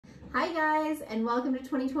Hi guys, and welcome to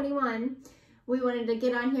 2021. We wanted to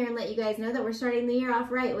get on here and let you guys know that we're starting the year off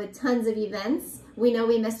right with tons of events. We know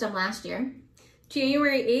we missed them last year.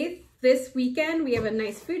 January 8th, this weekend, we have a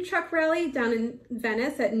nice food truck rally down in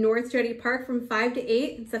Venice at North Jetty Park from 5 to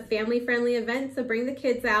 8. It's a family-friendly event, so bring the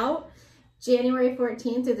kids out. January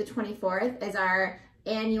 14th through the 24th is our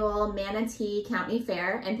annual Manatee County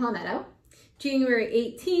Fair in Palmetto. January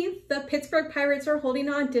 18th, the Pittsburgh Pirates are holding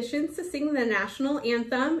auditions to sing the national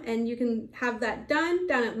anthem, and you can have that done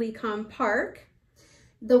down at Lecom Park.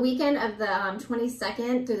 The weekend of the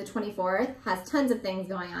 22nd through the 24th has tons of things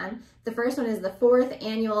going on. The first one is the 4th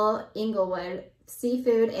annual Inglewood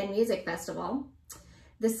Seafood and Music Festival.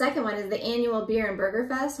 The second one is the annual Beer and Burger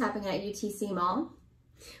Fest happening at UTC Mall.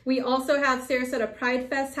 We also have Sarasota Pride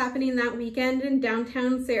Fest happening that weekend in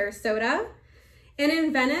downtown Sarasota. And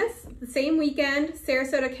in Venice, the same weekend,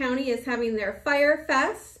 Sarasota County is having their Fire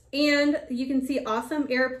Fest, and you can see awesome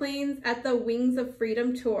airplanes at the Wings of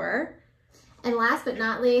Freedom tour. And last but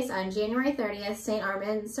not least, on January 30th, St.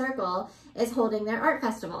 Armand Circle is holding their art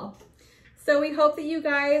festival. So we hope that you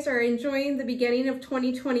guys are enjoying the beginning of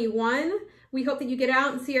 2021. We hope that you get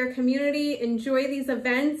out and see our community, enjoy these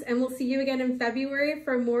events, and we'll see you again in February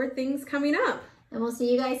for more things coming up. And we'll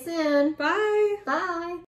see you guys soon. Bye. Bye.